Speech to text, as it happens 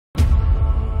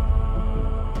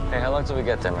Hey, how long till we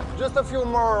get there, man? Just a few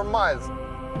more miles.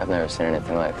 I've never seen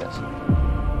anything like this.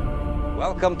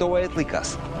 Welcome to Waitley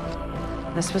Castle.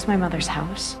 This was my mother's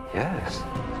house? Yes.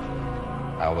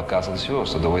 Now the castle is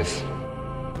yours to do with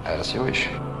as you wish.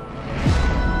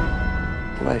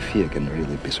 Life here can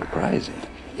really be surprising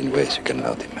in ways you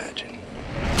cannot imagine.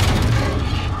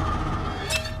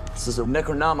 This is a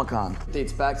Necronomicon. It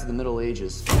dates back to the Middle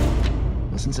Ages.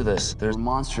 Listen to this. There's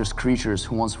monstrous creatures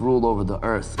who once ruled over the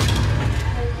earth.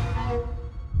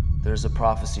 There's a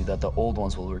prophecy that the old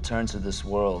ones will return to this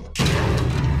world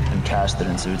and cast it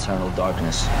into eternal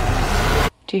darkness.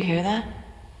 Do you hear that?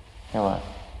 Hear what?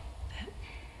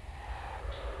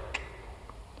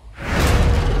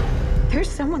 There's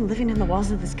someone living in the walls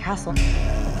of this castle.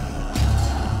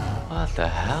 What the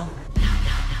hell?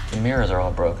 The mirrors are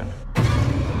all broken.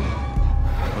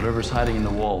 Whatever's hiding in the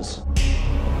walls,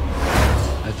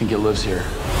 I think it lives here.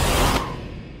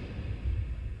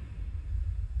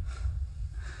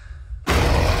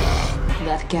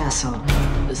 That castle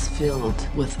is filled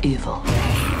with evil.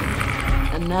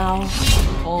 And now,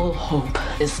 all hope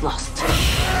is lost.